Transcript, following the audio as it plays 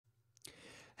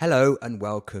Hello and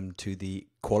welcome to the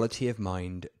Quality of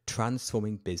Mind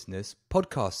Transforming Business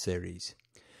podcast series.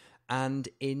 And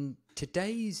in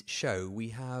today's show, we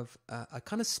have a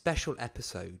kind of special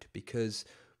episode because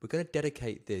we're going to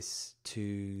dedicate this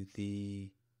to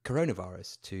the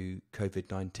coronavirus, to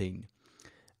COVID-19.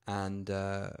 And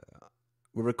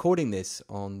we're recording this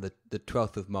on the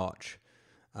 12th of March,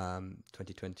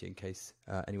 2020, in case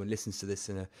anyone listens to this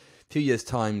in a few years'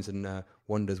 time and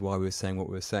wonders why we were saying what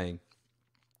we were saying.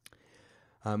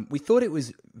 We thought it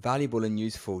was valuable and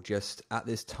useful just at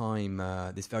this time,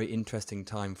 this very interesting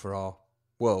time for our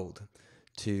world,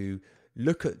 to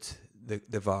look at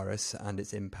the virus and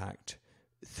its impact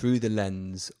through the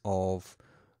lens of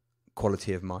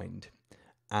quality of mind.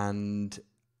 And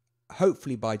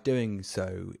hopefully by doing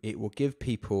so, it will give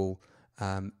people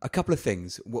a couple of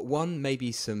things. One,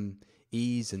 maybe some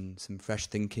ease and some fresh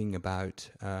thinking about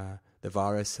the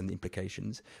virus and the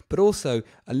implications, but also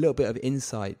a little bit of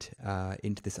insight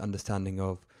into this understanding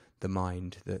of the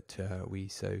mind that we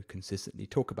so consistently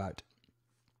talk about.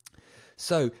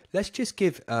 So let's just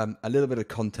give a little bit of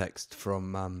context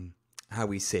from how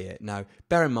we see it. Now,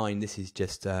 bear in mind, this is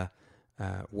just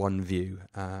one view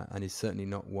and is certainly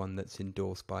not one that's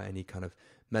endorsed by any kind of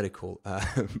medical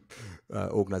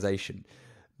organization.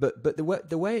 But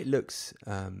the way it looks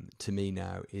to me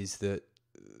now is that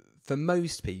for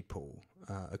most people,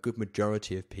 a good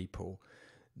majority of people,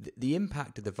 the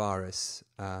impact of the virus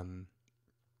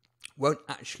won't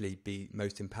actually be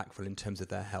most impactful in terms of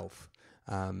their health.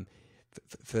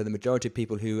 For the majority of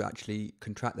people who actually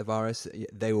contract the virus,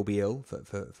 they will be ill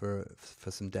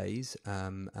for some days,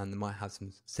 and they might have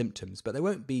some symptoms, but they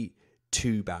won't be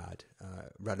too bad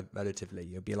relatively.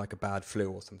 It'll be like a bad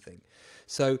flu or something.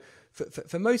 So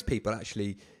for most people,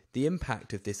 actually, the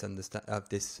impact of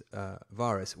this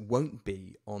virus won't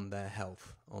be on their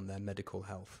health, on their medical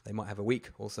health. They might have a week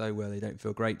or so where they don't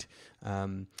feel great,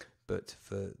 but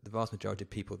for the vast majority of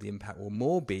people, the impact will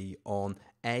more be on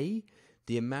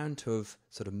the amount of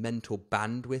sort of mental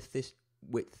bandwidth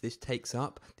this takes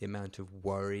up, the amount of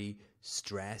worry,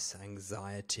 stress,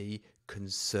 anxiety,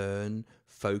 concern,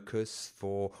 focus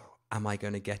for, am I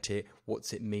going to get it?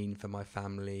 What's it mean for my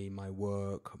family, my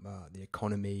work, the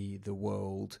economy, the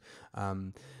world?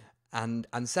 And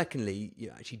secondly,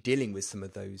 actually dealing with some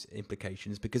of those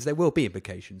implications, because there will be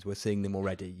implications. We're seeing them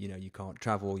already. You can't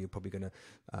travel. You're probably going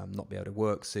to not be able to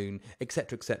work soon,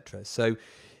 etc., etc. So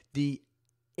the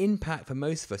impact for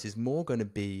most of us is more going to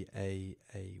be a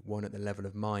one at the level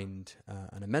of mind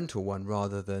and a mental one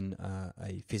rather than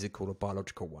a physical or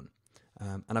biological one.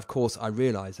 And of course, I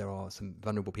realise there are some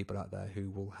vulnerable people out there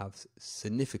who will have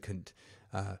significant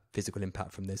physical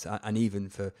impact from this, and even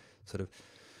for sort of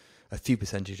a few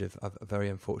percentage of very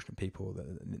unfortunate people,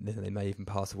 they may even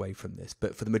pass away from this.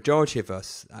 But for the majority of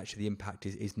us, actually, the impact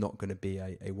is not going to be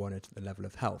a one at the level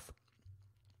of health.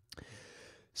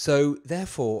 So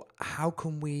therefore, how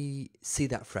can we see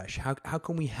that fresh? How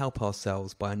can we help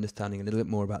ourselves by understanding a little bit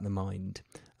more about the mind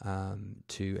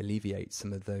to alleviate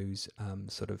some of those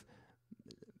sort of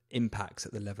impacts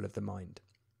at the level of the mind?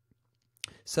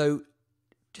 So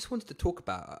just wanted to talk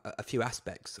about a few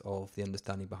aspects of the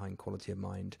understanding behind quality of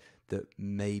mind that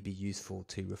may be useful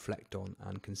to reflect on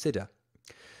and consider.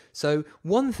 So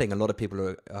one thing a lot of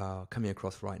people are coming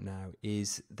across right now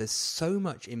is there's so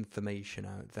much information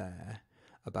out there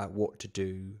about what to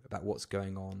do, about what's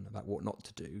going on, about what not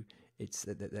to do.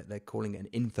 They're calling it an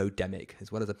infodemic.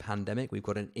 As well as a pandemic, we've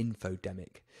got an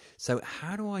infodemic. So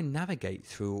how do I navigate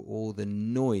through all the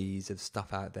noise of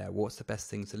stuff out there? What's the best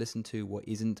things to listen to? What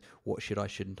isn't? What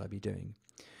shouldn't I be doing?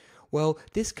 Well,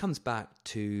 this comes back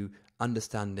to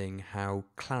understanding how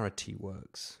clarity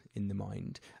works in the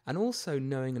mind, and also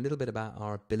knowing a little bit about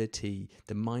our ability,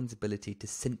 the mind's ability to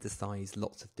synthesize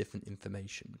lots of different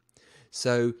information.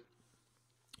 So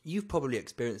you've probably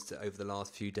experienced it over the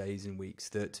last few days and weeks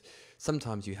that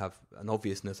sometimes you have an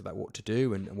obviousness about what to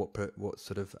do and what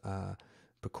sort of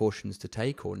precautions to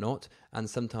take or not. And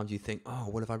sometimes you think, oh,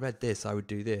 well, if I read this, I would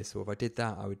do this. Or if I did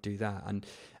that, I would do that. And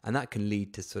that can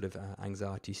lead to sort of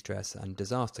anxiety, stress and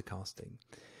disaster casting.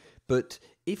 But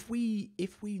if we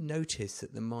notice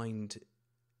that the mind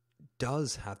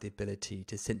does have the ability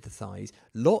to synthesize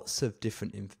lots of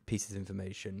different pieces of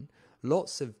information,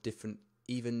 lots of different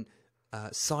even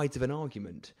sides of an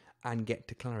argument and get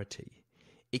to clarity.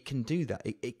 It can do that.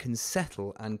 It can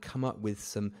settle and come up with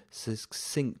some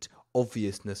succinct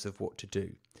obviousness of what to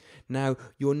do. Now,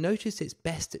 you'll notice it's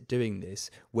best at doing this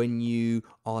when you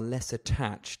are less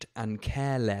attached and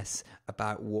care less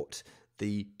about what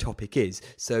the topic is.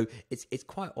 So it's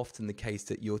quite often the case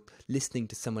that you're listening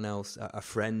to someone else, a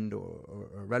friend or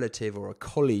a relative or a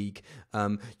colleague,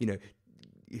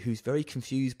 who's very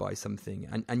confused by something,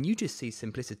 and you just see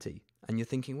simplicity, and you're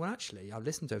thinking, well, actually, I've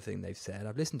listened to everything they've said,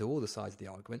 I've listened to all the sides of the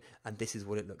argument, and this is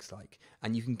what it looks like.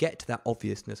 And you can get to that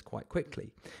obviousness quite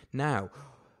quickly. Now,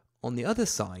 on the other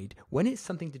side, when it's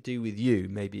something to do with you,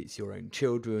 maybe it's your own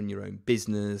children, your own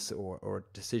business, or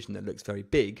a decision that looks very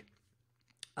big,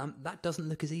 that doesn't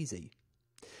look as easy.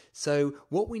 So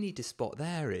what we need to spot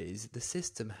there is the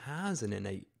system has an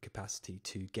innate capacity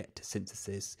to get to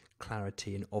synthesis,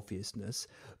 clarity and obviousness,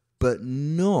 but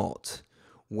not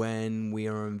when we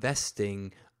are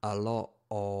investing a lot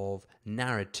of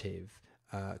narrative,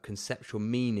 conceptual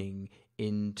meaning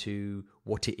into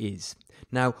what it is.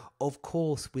 Now, of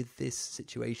course, with this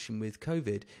situation with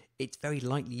COVID, it's very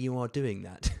likely you are doing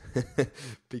that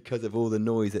because of all the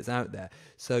noise that's out there.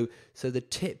 So the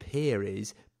tip here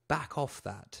is back off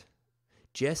that.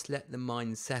 Just let the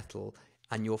mind settle,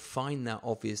 and you'll find that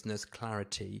obviousness,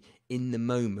 clarity in the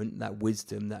moment, that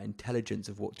wisdom, that intelligence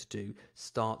of what to do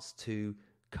starts to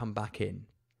come back in.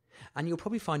 And you'll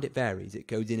probably find it varies, it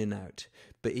goes in and out.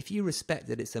 But if you respect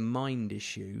that it's a mind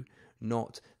issue,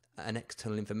 not an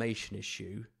external information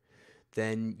issue,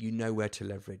 then you know where to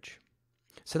leverage.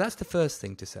 So that's the first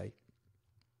thing to say.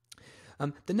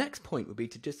 The next point would be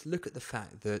to just look at the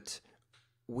fact that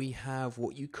we have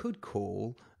what you could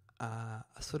call a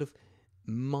sort of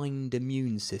mind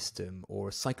immune system or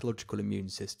a psychological immune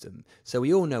system. So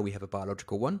we all know we have a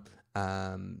biological one.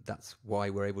 That's why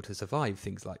we're able to survive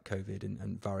things like COVID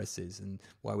and viruses, and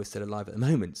why we're still alive at the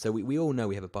moment. So we all know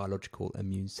we have a biological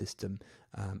immune system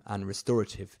and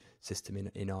restorative system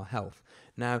in our health.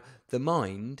 Now, the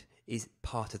mind is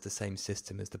part of the same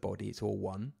system as the body. It's all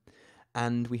one.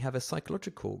 And we have a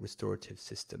psychological restorative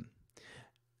system.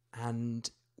 And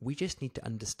we just need to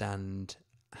understand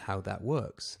how that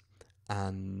works,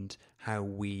 and how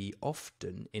we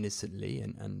often innocently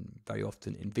and very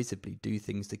often invisibly do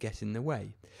things to get in the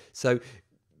way. So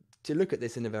to look at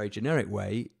this in a very generic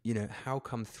way, how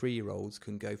come 3-year-olds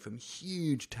can go from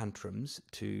huge tantrums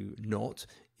to not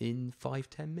in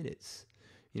 5-10 minutes?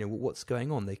 What's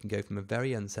going on? They can go from a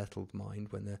very unsettled mind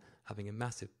when they're having a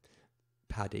massive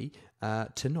paddy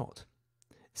to not.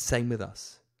 Same with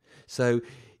us. So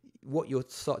what you'll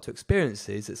start to experience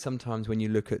is that sometimes when you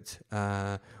look at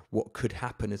what could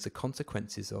happen as the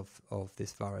consequences of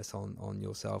this virus on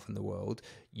yourself and the world,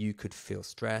 you could feel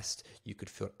stressed, you could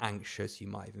feel anxious, you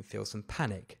might even feel some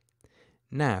panic.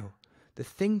 Now, the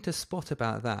thing to spot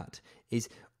about that is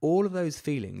all of those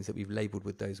feelings that we've labelled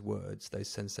with those words, those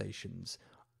sensations,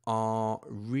 are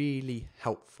really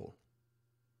helpful.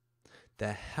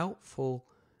 They're helpful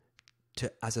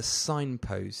as a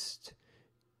signpost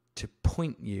to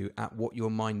point you at what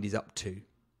your mind is up to.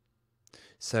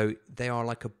 So they are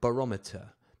like a barometer.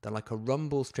 They're like a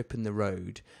rumble strip in the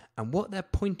road. And what they're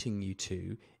pointing you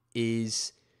to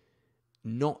is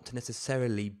not to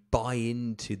necessarily buy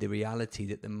into the reality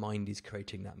that the mind is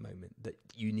creating that moment. That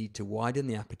you need to widen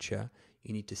the aperture.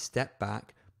 You need to step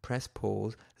back, press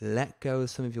pause, let go of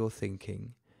some of your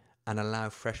thinking, and allow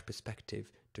fresh perspective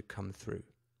to come through.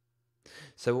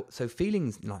 So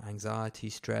feelings like anxiety,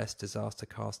 stress, disaster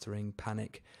castering,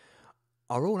 panic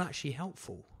are all actually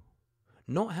helpful.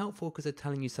 Not helpful because they're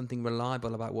telling you something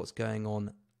reliable about what's going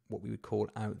on, what we would call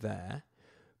out there,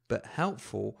 but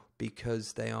helpful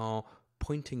because they are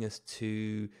pointing us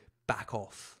to back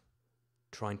off,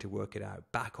 trying to work it out,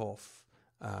 back off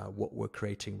what we're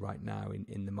creating right now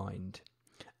in the mind,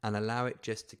 and allow it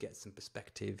just to get some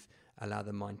perspective, allow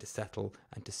the mind to settle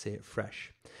and to see it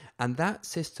fresh. And that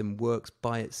system works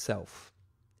by itself.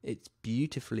 It's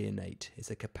beautifully innate. It's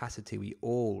a capacity we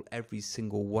all, every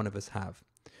single one of us have.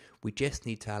 We just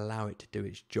need to allow it to do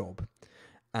its job.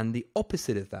 And the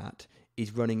opposite of that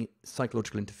is running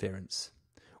psychological interference,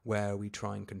 where we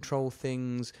try and control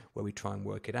things, where we try and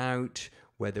work it out,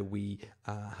 whether we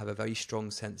have a very strong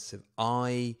sense of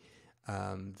I,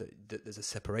 that there's a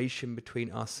separation between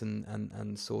us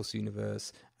and source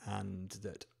universe, and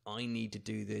that I need to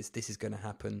do this is going to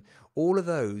happen. All of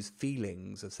those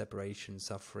feelings of separation,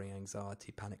 suffering,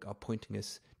 anxiety, panic are pointing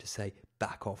us to say,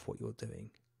 back off what you're doing.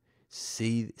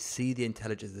 See the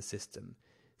intelligence of the system.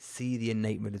 See the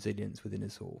innate resilience within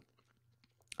us all.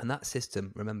 And that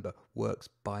system, remember, works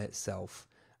by itself,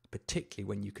 particularly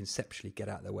when you conceptually get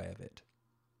out of the way of it.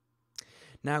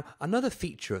 Now, another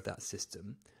feature of that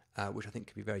system, which I think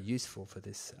could be very useful for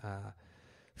this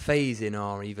phase in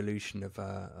our evolution of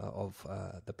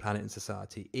the planet and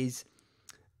society, is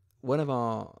one of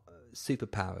our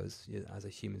superpowers as a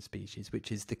human species,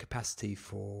 which is the capacity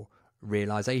for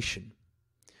realization.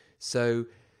 So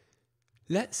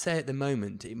let's say at the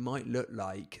moment it might look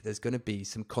like there's going to be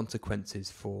some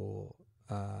consequences for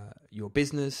your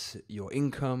business, your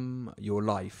income, your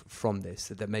life from this.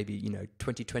 That maybe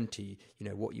 2020,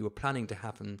 what you were planning to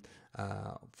happen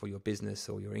for your business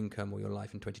or your income or your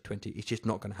life in 2020, it's just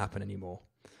not going to happen anymore.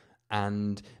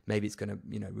 And maybe it's going to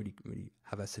really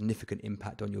have a significant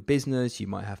impact on your business. You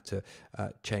might have to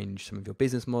change some of your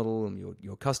business model and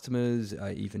your customers,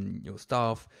 even your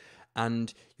staff.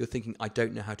 And you're thinking, I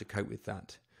don't know how to cope with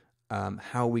that.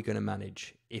 How are we going to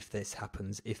manage if this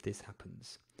happens?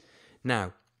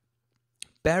 Now,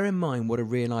 bear in mind what a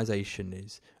realization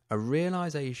is. A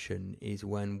realization is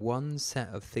when one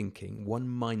set of thinking, one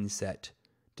mindset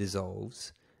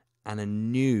dissolves and a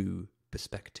new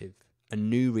perspective, a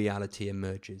new reality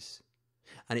emerges.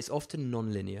 And it's often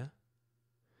non-linear.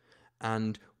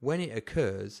 And when it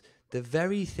occurs, the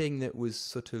very thing that was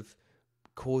sort of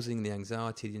causing the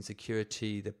anxiety, the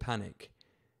insecurity, the panic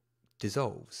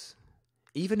dissolves.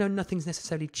 Even though nothing's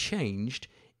necessarily changed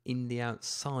in the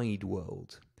outside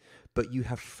world, but you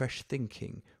have fresh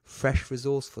thinking, fresh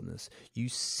resourcefulness. You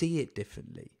see it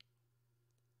differently.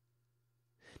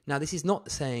 Now, this is not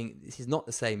the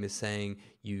same as saying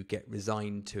you get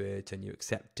resigned to it and you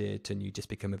accept it and you just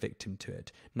become a victim to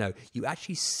it. No, you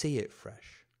actually see it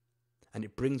fresh, and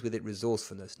it brings with it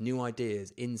resourcefulness, new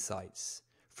ideas, insights,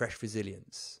 fresh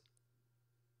resilience,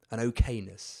 and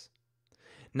okayness.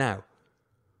 Now,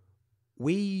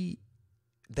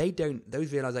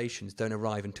 those realizations don't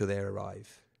arrive until they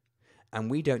arrive, and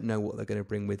we don't know what they're going to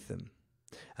bring with them.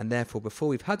 And therefore, before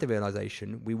we've had the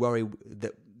realization, we worry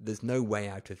that there's no way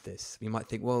out of this. We might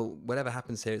think, well, whatever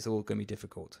happens here, it's all going to be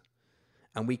difficult.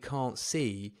 And we can't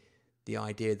see the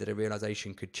idea that a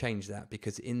realization could change that,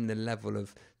 because in the level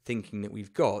of thinking that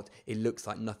we've got, it looks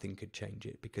like nothing could change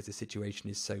it because the situation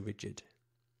is so rigid.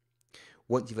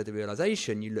 Once you've had the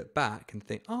realization, you look back and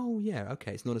think, oh yeah,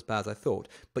 okay, it's not as bad as I thought.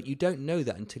 But you don't know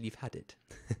that until you've had it.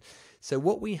 So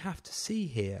what we have to see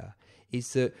here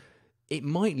is that it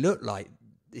might look like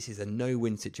this is a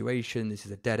no-win situation, this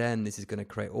is a dead end, this is going to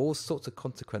create all sorts of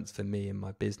consequence for me and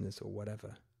my business or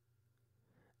whatever.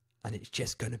 And it's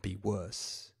just going to be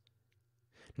worse.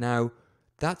 Now,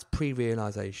 that's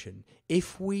pre-realization.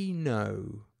 If we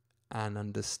know and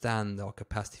understand our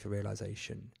capacity for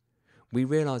realization, we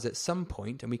realize at some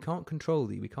point, and we can't control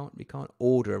we can't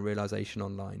order a realization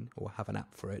online or have an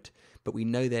app for it, but we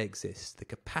know they exist. The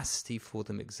capacity for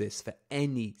them exists for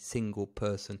any single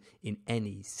person in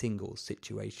any single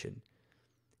situation.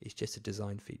 It's just a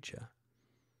design feature.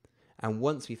 And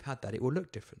once we've had that, it will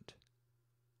look different.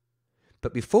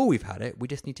 But before we've had it, we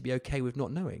just need to be okay with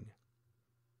not knowing.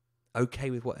 Okay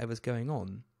with whatever's going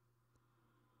on.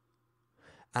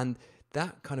 And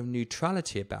that kind of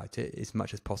neutrality about it, as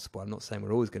much as possible, I'm not saying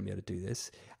we're always going to be able to do this,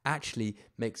 actually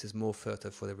makes us more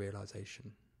fertile for the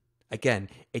realization. Again,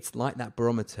 it's like that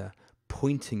barometer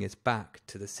pointing us back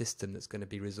to the system that's going to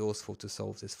be resourceful to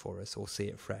solve this for us or see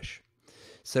it fresh.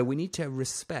 So we need to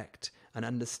respect and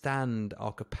understand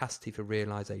our capacity for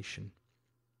realization.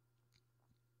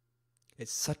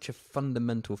 It's such a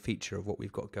fundamental feature of what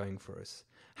we've got going for us.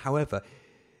 However,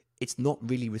 it's not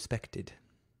really respected.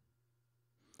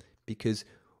 Because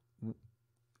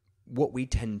what we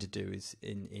tend to do is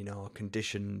in our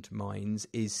conditioned minds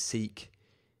is seek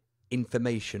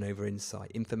information over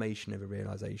insight, information over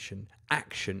realization,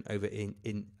 action over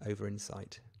over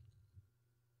insight.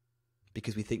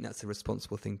 Because we think that's the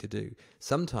responsible thing to do.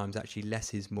 Sometimes actually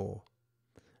less is more.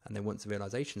 And then once the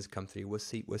realizations come through,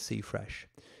 we'll see fresh.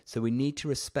 So we need to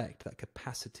respect that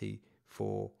capacity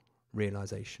for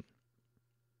realization.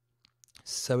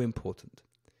 So important.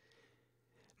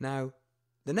 Now,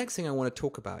 the next thing I want to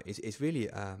talk about is really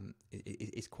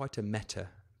it's quite a meta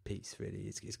piece.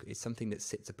 Really, it's something that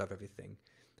sits above everything,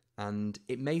 and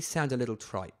it may sound a little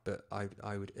trite, but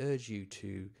I would urge you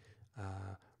to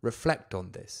reflect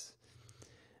on this,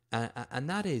 and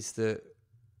that is that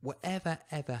whatever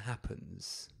ever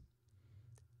happens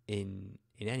in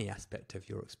any aspect of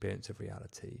your experience of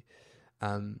reality,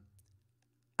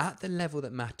 at the level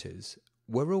that matters,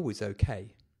 we're always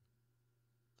okay.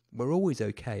 We're always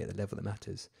okay at the level that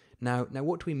matters. Now,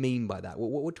 what do we mean by that?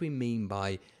 What do we mean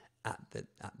by at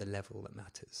the level that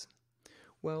matters?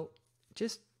 Well,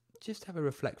 just have a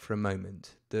reflect for a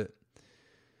moment that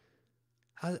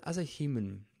as a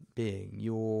human being,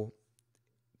 your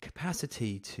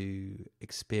capacity to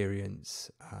experience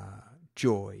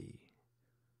joy,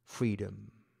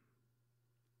 freedom,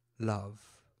 love,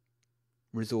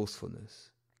 resourcefulness,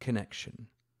 connection,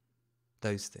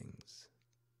 those things,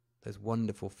 those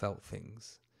wonderful felt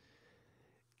things,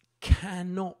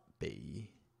 cannot be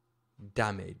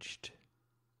damaged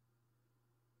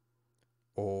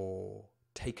or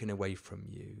taken away from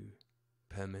you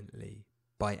permanently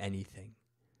by anything.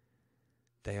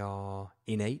 They are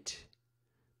innate,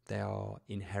 they are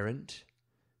inherent,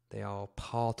 they are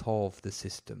part of the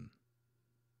system.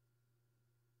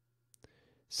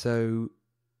 So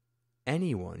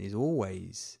anyone is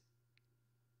always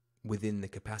within the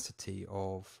capacity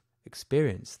of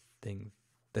experiencing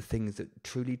the things that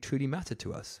truly, truly matter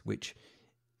to us, which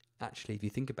actually, if you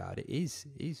think about it, is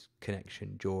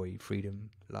connection, joy, freedom,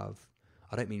 love.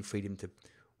 I don't mean freedom to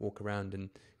walk around and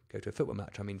go to a football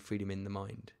match. I mean freedom in the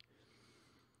mind.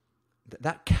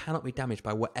 That cannot be damaged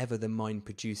by whatever the mind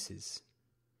produces.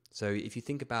 So if you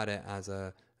think about it as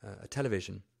a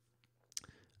television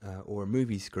or a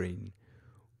movie screen,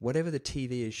 whatever the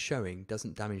TV is showing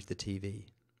doesn't damage the TV.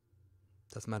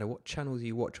 Doesn't matter what channels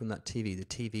you watch on that TV, the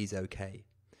TV's okay.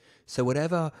 So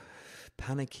whatever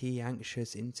panicky,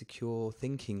 anxious, insecure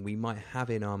thinking we might have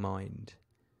in our mind,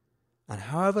 and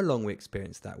however long we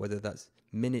experience that, whether that's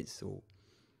minutes or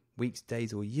weeks,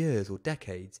 days or years or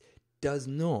decades, does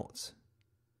not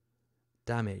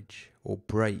damage or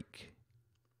break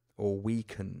or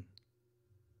weaken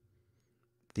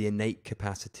the innate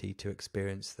capacity to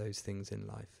experience those things in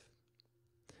life.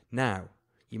 Now,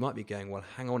 you might be going, well,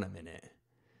 hang on a minute.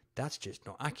 That's just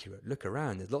not accurate. Look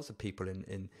around. There's lots of people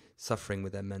in suffering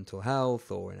with their mental health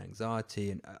or in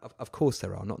anxiety. And of course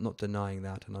there are. Not denying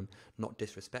that, and I'm not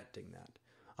disrespecting that.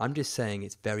 I'm just saying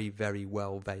it's very, very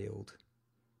well veiled.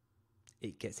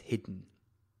 It gets hidden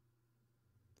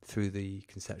through the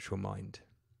conceptual mind.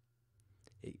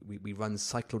 We run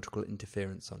psychological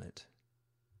interference on it,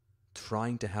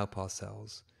 trying to help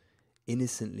ourselves,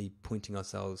 innocently pointing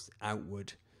ourselves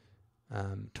outward,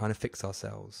 trying to fix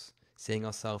ourselves, seeing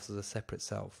ourselves as a separate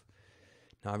self.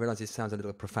 Now, I realise this sounds a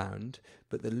little profound,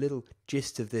 but the little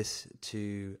gist of this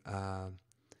to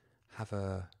have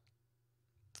a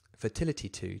fertility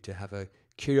to have a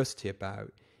curiosity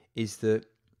about, is that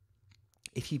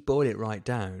if you boil it right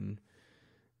down,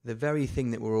 the very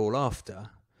thing that we're all after,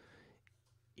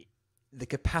 the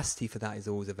capacity for that is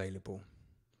always available.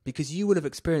 Because you will have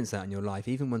experienced that in your life.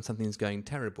 Even when something's going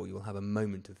terrible, you'll have a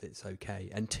moment of it's okay,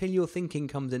 until your thinking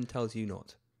comes in and tells you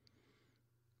not.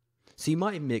 So you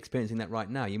might even be experiencing that right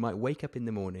now. You might wake up in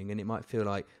the morning and it might feel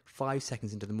like 5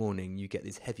 seconds into the morning you get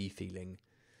this heavy feeling.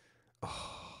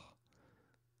 Oh,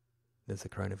 there's a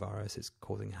coronavirus, it's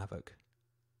causing havoc.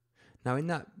 Now in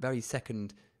that very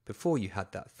second before you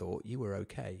had that thought, you were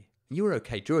okay. You were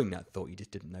okay during that thought, you just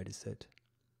didn't notice it.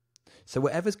 So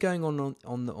whatever's going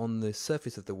on the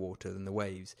surface of the water and the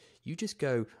waves, you just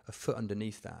go a foot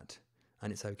underneath that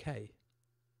and it's okay.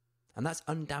 And that's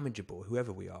undamageable,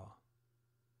 whoever we are.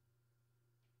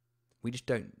 We just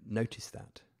don't notice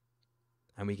that.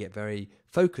 And we get very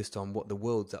focused on what the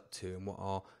world's up to and what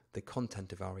are the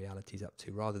content of our reality's up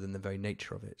to, rather than the very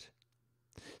nature of it.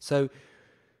 So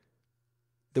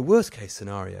the worst case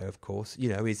scenario, of course,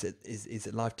 is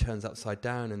that life turns upside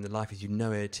down and the life as you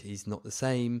know it is not the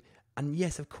same. And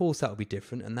yes, of course, that would be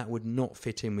different, and that would not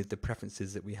fit in with the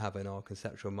preferences that we have in our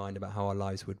conceptual mind about how our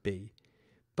lives would be.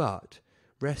 But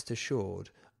rest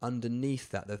assured, underneath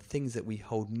that, the things that we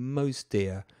hold most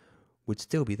dear would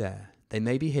still be there. They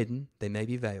may be hidden, they may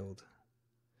be veiled,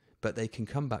 but they can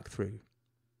come back through.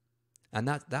 And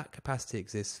that capacity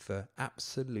exists for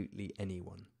absolutely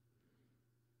anyone.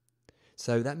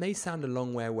 So that may sound a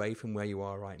long way away from where you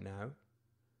are right now.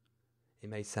 It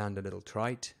may sound a little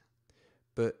trite,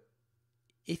 but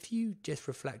if you just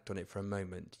reflect on it for a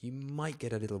moment, you might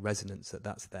get a little resonance that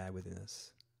that's there within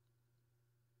us.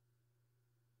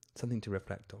 Something to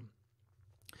reflect on.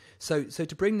 So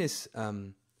to bring this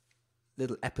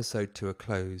little episode to a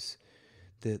close,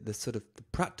 the sort of the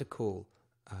practical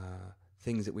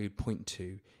things that we would point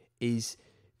to is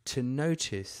to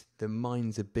notice the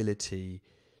mind's ability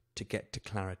to get to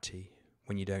clarity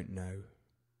when you don't know,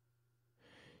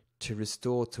 to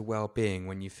restore to well-being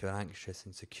when you feel anxious,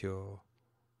 insecure,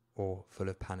 or full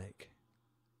of panic,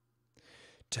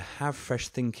 to have fresh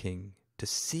thinking, to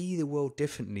see the world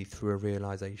differently through a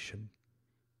realization.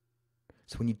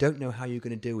 So when you don't know how you're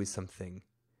going to deal with something,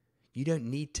 you don't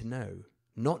need to know.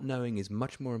 Not knowing is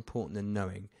much more important than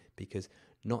knowing, because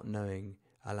not knowing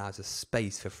allows a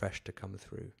space for fresh to come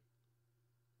through.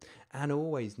 And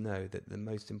always know that the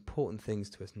most important things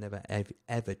to us never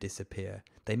ever disappear.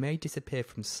 They may disappear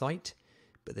from sight,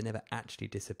 but they never actually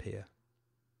disappear.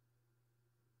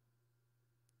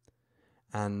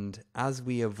 And as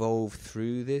we evolve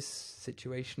through this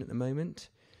situation at the moment,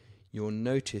 you'll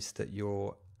notice that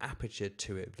your aperture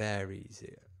to it varies.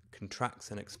 It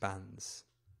contracts and expands.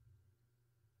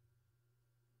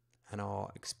 And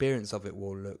our experience of it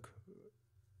will look,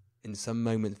 in some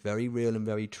moments, very real and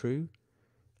very true.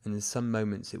 And in some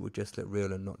moments, it will just look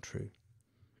real and not true.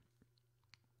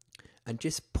 and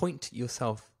just point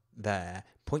yourself there.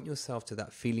 Point yourself to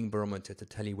that feeling barometer to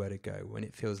tell you where to go. When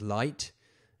it feels light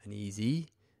and easy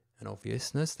and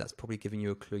obviousness, that's probably giving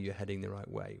you a clue you're heading the right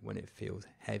way. When it feels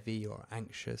heavy or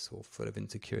anxious or full of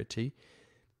insecurity,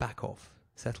 back off,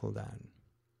 settle down.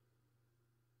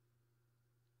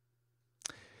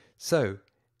 So,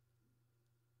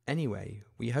 anyway,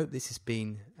 we hope this has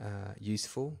been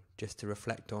useful, just to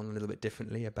reflect on a little bit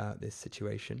differently about this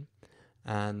situation,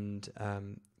 and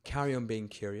carry on being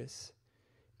curious,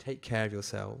 take care of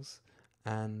yourselves,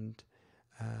 and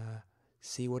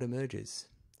see what emerges.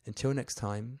 Until next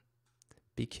time,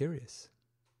 be curious.